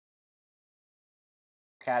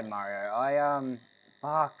Cad Mario.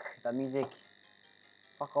 Fuck that music.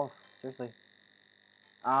 Fuck off. Seriously.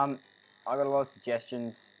 I got a lot of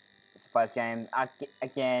suggestions to play this game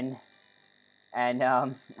again,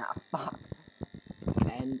 and fuck.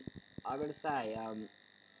 And I gotta say,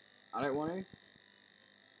 I don't want to,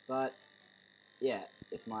 but yeah,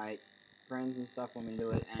 if my friends and stuff want me to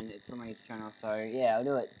do it, and it's from my YouTube channel, so yeah, I'll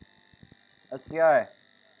do it. Let's go.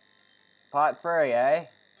 Part 3, eh?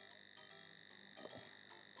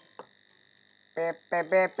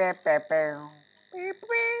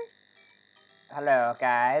 Hello,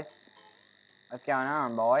 guys. What's going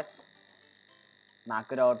on, boys? My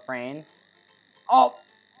good old friends. Oh!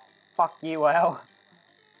 Fuck you, well.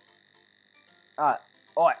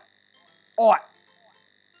 Oi. Oi!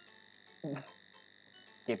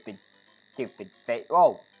 Stupid face.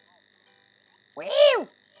 Whoa! Whew!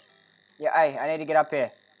 Yeah, hey, I need to get up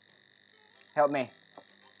here. Help me.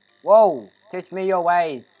 Whoa! Teach me your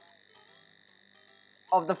ways.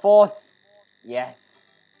 Of the Force. Yes.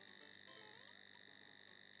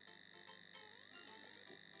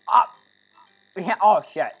 Up! Yeah, oh,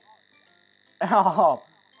 shit. Oh,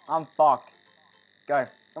 I'm fucked. Go.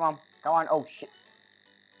 Come on. Come on. Oh, shit.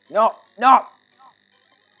 No! No!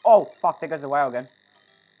 Oh, fuck. There goes the whale again.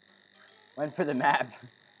 Went for the map.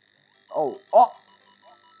 Oh. Oh!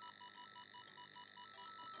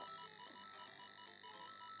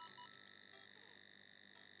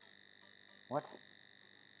 What?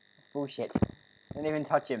 That's bullshit. Didn't even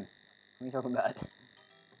touch him. What are you talking about?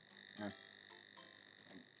 No.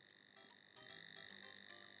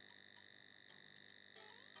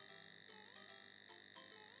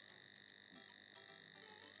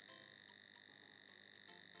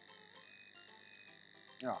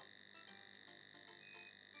 Oh.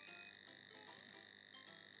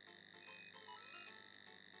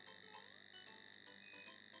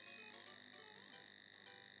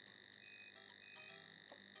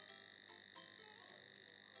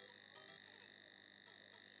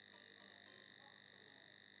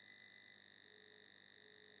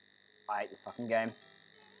 I hate this fucking game.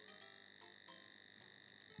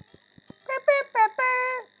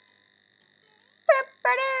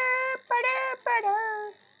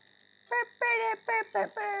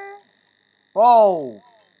 Whoa!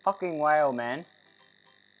 Fucking whale, man.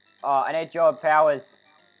 Oh, I need your powers.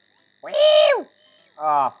 Whew!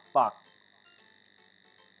 Oh, fuck.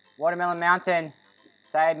 Watermelon Mountain.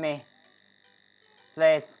 Save me.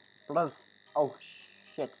 Please. Please. Oh,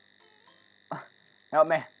 shit. Help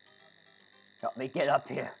me. Help me get up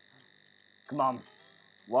here. Come on.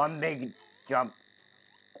 One big jump.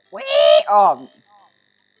 Whee! Oh.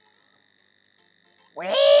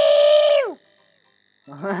 Whee!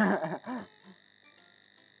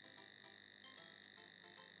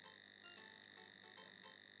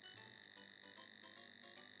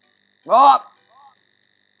 Oh!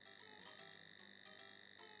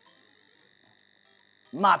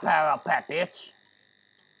 My power up, pat, bitch.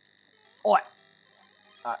 Oi.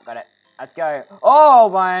 Alright, got it. Let's go. Oh,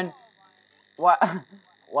 man. What?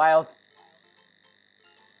 Whales.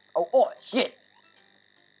 Oh, oh, shit.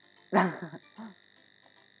 Okay,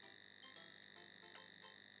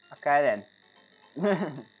 then.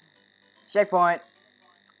 Checkpoint.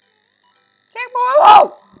 Checkpoint.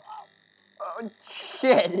 Whoa! Oh,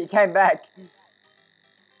 shit. He came back.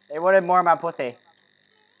 He wanted more of my pussy.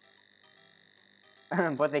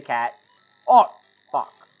 Pussy cat. Oh,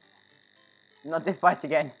 fuck. Not this place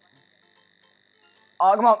again.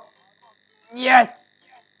 Oh, come on. Yes!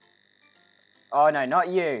 Oh, no, not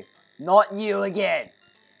you. Not you again.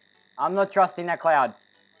 I'm not trusting that cloud.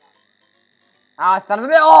 Ah, son of a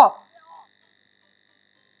bitch. Oh!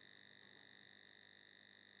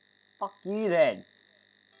 Fuck you, then.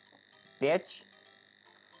 Bitch.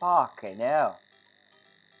 Fucking hell.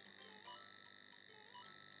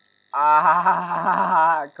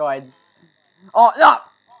 Ah, coins. Oh, no!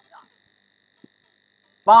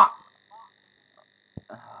 Fuck!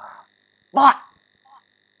 Fuck!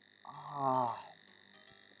 Oh.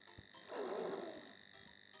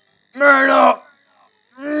 Murder!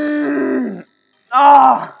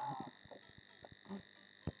 Ah!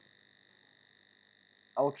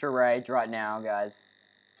 Ultra rage right now, guys.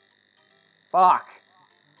 Fuck!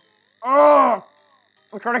 Oh!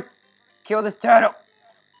 I'm trying to kill this turtle.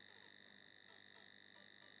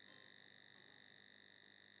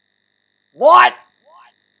 What?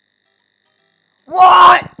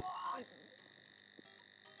 What?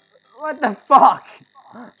 What the fuck?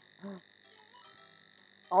 I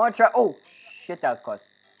want to try. Oh, shit, that was close.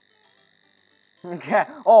 Okay.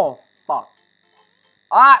 Oh, fuck.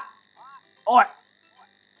 Ah! Oh!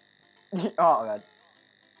 Oh, God.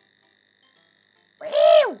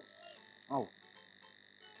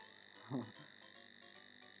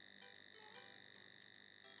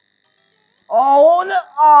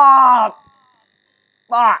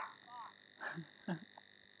 Fuck!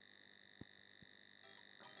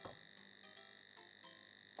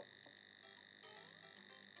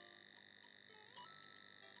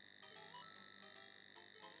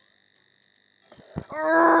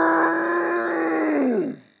 Ah!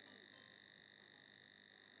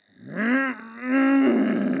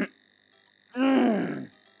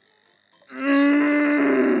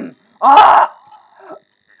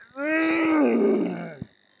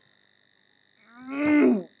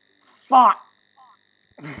 Fuck!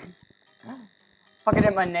 Fucking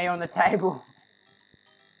hit my knee on the table.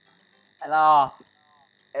 And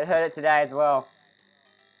it hurt it today as well.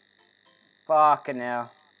 Fucking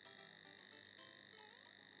hell.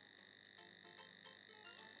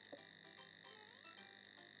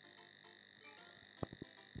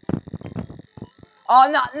 Oh,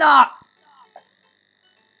 no, no!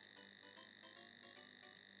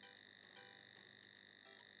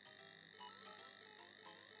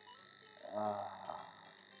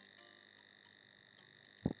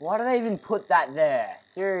 Why do they even put that there?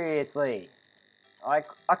 Seriously. I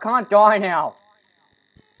can't die now.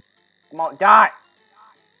 Come on, die!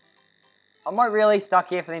 Am I really stuck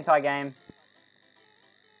here for the entire game?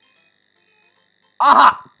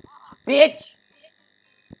 Ah! Bitch!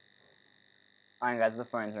 Alright guys, the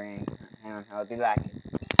phone's ringing. Hang on, I'll be back.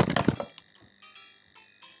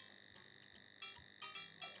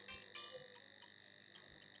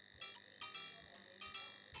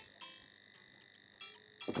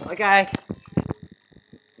 Okay.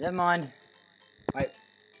 Never mind. Wait.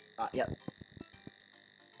 Yep.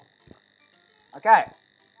 Okay.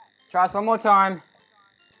 Try this one more time.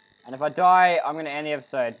 And if I die, I'm gonna end the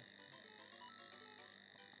episode.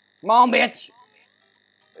 Come on, bitch!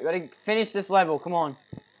 We gotta finish this level, come on.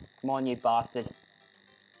 Come on, you bastard.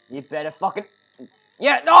 You better fucking...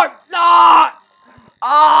 Yeah, no! No!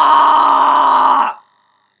 Ah!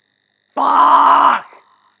 Fuck!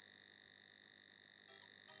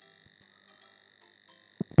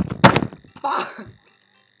 Fuck!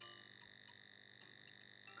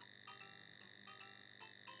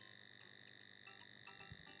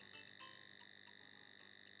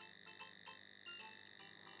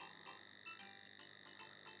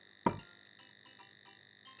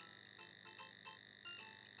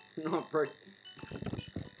 Not broke.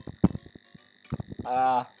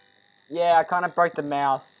 Yeah, I kind of broke the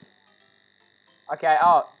mouse. Okay,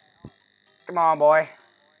 oh. Come on, boy.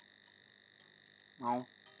 Oh.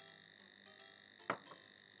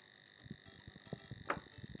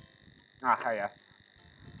 Here you go.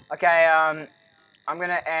 Okay, I'm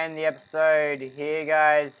gonna end the episode here,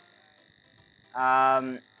 guys.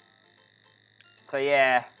 So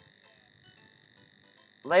yeah.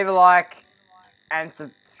 Leave a like and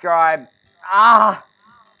subscribe.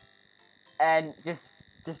 And just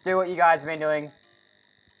do what you guys have been doing.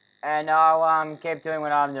 And I'll keep doing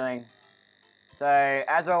what I'm doing. So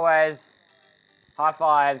as always, high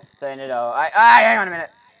five to end it all. Hang on a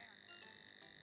minute.